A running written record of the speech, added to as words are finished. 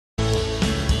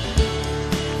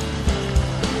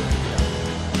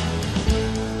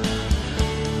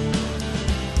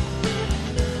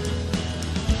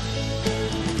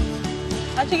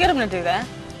Where'd you get him to do that?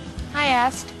 I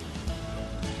asked.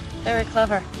 Very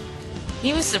clever.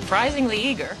 He was surprisingly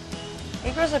eager.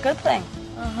 Eager's a good thing.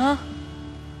 Uh-huh.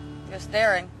 You're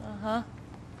staring. Uh-huh.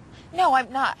 No, I'm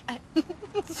not.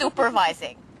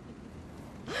 Supervising.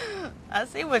 I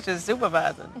see what you're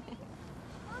supervising.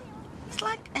 It's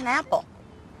like an apple.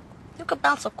 You could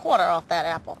bounce a quarter off that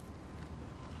apple.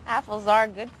 Apples are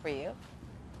good for you.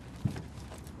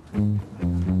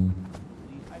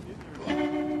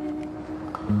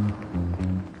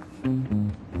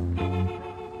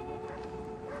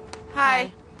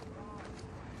 Hi.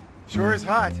 Sure is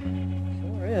hot.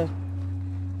 Sure is.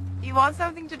 You want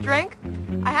something to drink?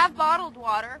 I have bottled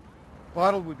water.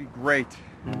 Bottle would be great.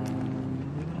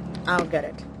 I'll get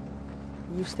it.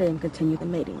 You stay and continue the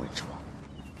mating ritual.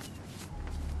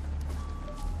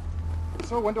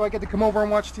 So when do I get to come over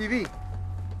and watch TV?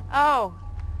 Oh.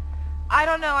 I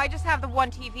don't know. I just have the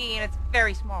one TV and it's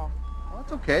very small. Well,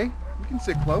 that's okay. You can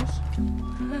sit close.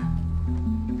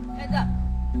 Heads up.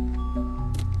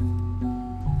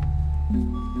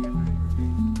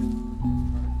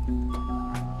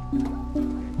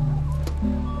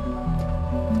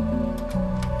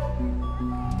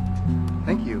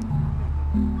 Thank you.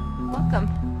 Welcome.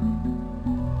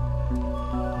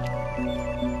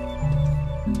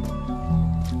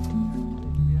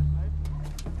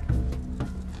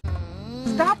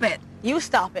 Stop it. You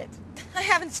stop it. I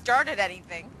haven't started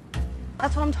anything.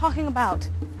 That's what I'm talking about.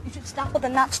 You should stop with the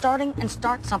not starting and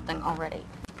start something already.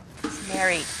 He's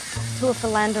married. To a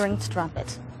philandering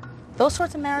strumpet. Those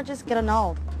sorts of marriages get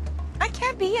annulled. I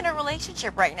can't be in a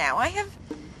relationship right now. I have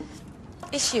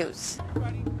issues.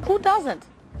 Who doesn't?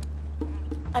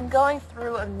 I'm going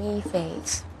through a me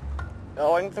phase.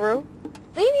 Going through?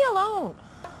 Leave me alone.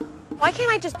 Why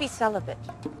can't I just be celibate?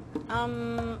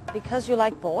 Because you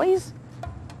like boys?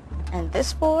 And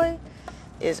this boy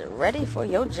is ready for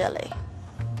your jelly.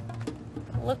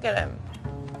 Look at him.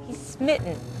 He's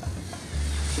smitten.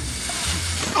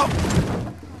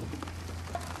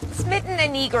 Smitten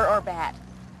and eager are bad.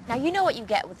 Now you know what you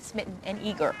get with smitten and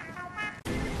eager.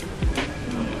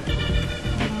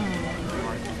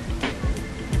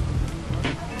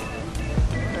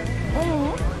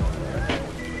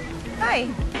 Hi.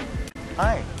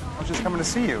 Hi. I was just coming to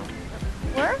see you.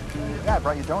 Where? Yeah, I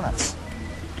brought you donuts.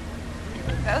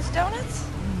 Those donuts?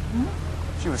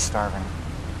 She was starving.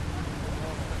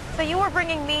 So you were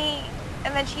bringing me,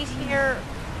 and then she's here,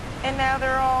 and now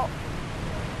they're all...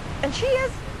 And she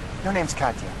is? Your name's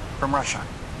Katya, from Russia.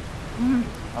 I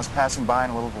was passing by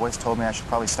and a little voice told me I should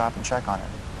probably stop and check on her.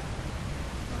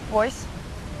 Voice?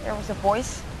 There was a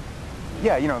voice?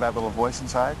 Yeah, you know that little voice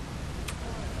inside?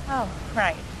 Oh,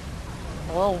 right.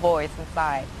 A little voice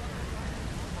inside.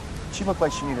 She looked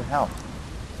like she needed help.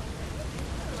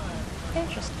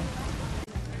 Interesting.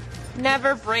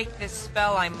 Never break this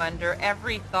spell I'm under.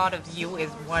 Every thought of you is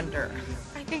wonder.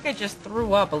 I think I just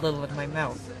threw up a little in my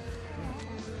mouth.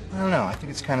 I don't know. I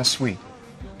think it's kind of sweet.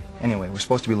 Anyway, we're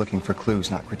supposed to be looking for clues,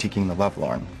 not critiquing the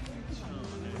lovelorn.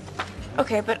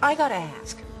 Okay, but I gotta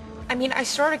ask. I mean, I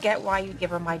sort of get why you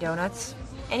give her my donuts,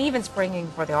 and even springing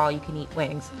for the all-you-can-eat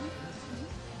wings.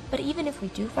 But even if we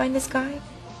do find this guy,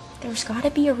 there's gotta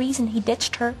be a reason he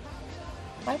ditched her.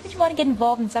 Why would you want to get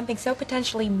involved in something so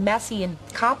potentially messy and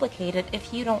complicated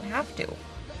if you don't have to?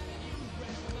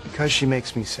 Because she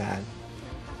makes me sad.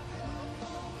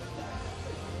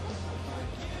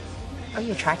 Are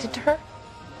you attracted to her?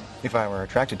 If I were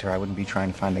attracted to her, I wouldn't be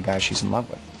trying to find the guy she's in love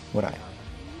with, would I?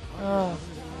 Oh,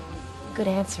 good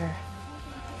answer.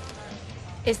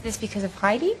 Is this because of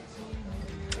Heidi?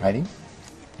 Heidi?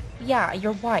 Yeah,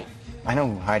 your wife. I know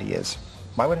who Heidi is.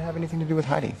 Why would it have anything to do with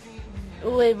Heidi?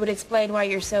 Well, it would explain why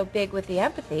you're so big with the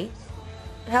empathy.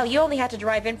 Hell, you only had to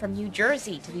drive in from New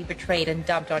Jersey to be betrayed and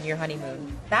dumped on your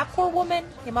honeymoon. That poor woman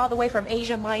came all the way from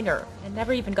Asia Minor and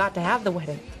never even got to have the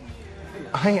wedding.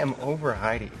 I am over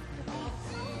Heidi.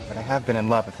 But I have been in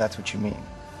love, if that's what you mean.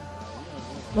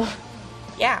 Well,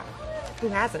 yeah. Who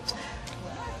hasn't?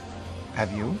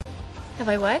 Have you Have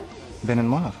I what? been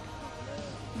in love?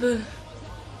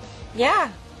 Yeah.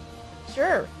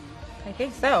 Sure. I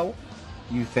think so.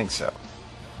 You think so?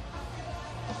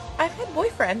 I've had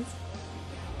boyfriends.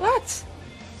 Lots.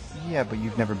 Yeah, but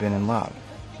you've never been in love.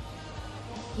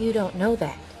 You don't know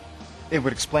that. It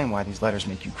would explain why these letters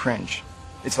make you cringe.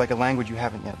 It's like a language you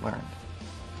haven't yet learned.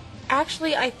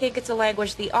 Actually, I think it's a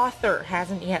language the author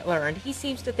hasn't yet learned. He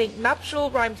seems to think nuptial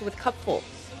rhymes with cupful.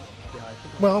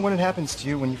 Well, when it happens to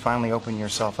you, when you finally open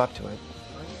yourself up to it,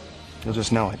 you'll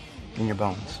just know it in your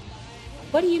bones.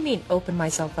 What do you mean, open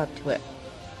myself up to it?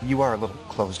 You are a little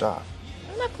closed off.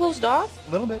 I'm not closed off.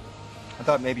 A little bit. I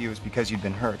thought maybe it was because you'd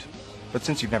been hurt. But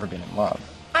since you've never been in love...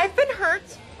 I've been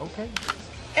hurt. Okay.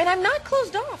 And I'm not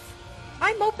closed off.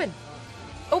 I'm open.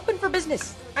 Open for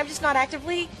business. I'm just not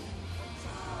actively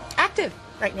active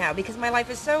right now because my life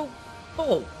is so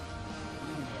full.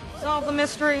 Solve the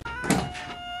mystery.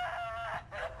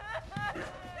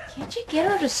 Can't you get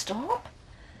her to stop?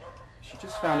 She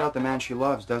just found out the man she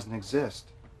loves doesn't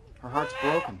exist. Her heart's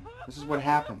broken. This is what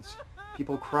happens.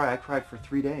 People cry. I cried for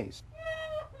 3 days.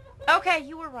 Okay,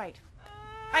 you were right.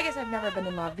 I guess I've never been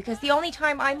in love because the only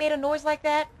time I made a noise like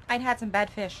that, I'd had some bad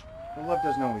fish. Well, love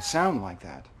doesn't always sound like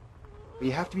that. But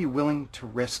you have to be willing to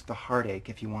risk the heartache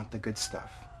if you want the good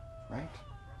stuff, right?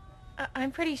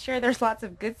 I'm pretty sure there's lots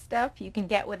of good stuff you can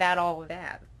get without all of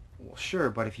that. Well, sure,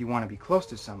 but if you want to be close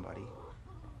to somebody,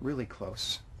 really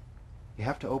close, you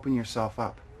have to open yourself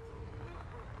up.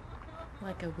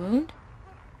 Like a wound?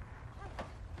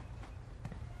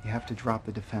 You have to drop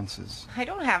the defenses. I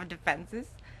don't have defenses.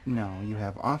 No, you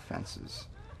have offenses.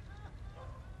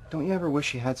 Don't you ever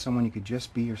wish you had someone you could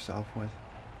just be yourself with?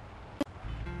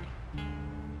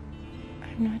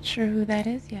 I'm not sure who that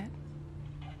is yet.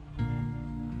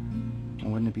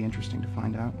 Well, wouldn't it be interesting to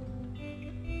find out?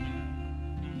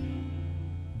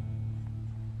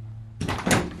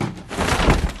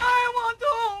 I want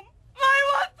home. I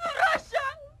want to Russia.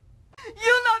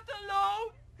 You're not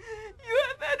alone. You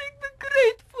have anything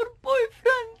great for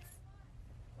boyfriends.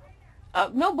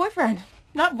 No boyfriend.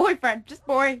 Not boyfriend. Just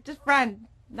boy. Just friend.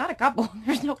 Not a couple.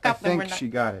 There's no I couple. think she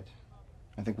got it.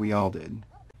 I think we all did.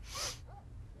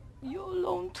 You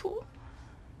alone too?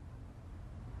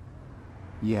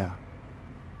 Yeah.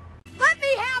 Let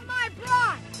me have my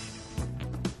bride.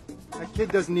 That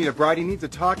kid doesn't need a bride, he needs a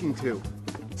talking to.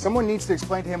 Someone needs to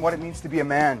explain to him what it means to be a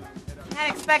man.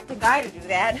 Can't expect a guy to do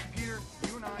that.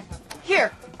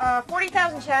 Here,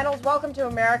 40,000 channels. Welcome to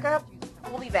America.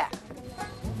 We'll be back.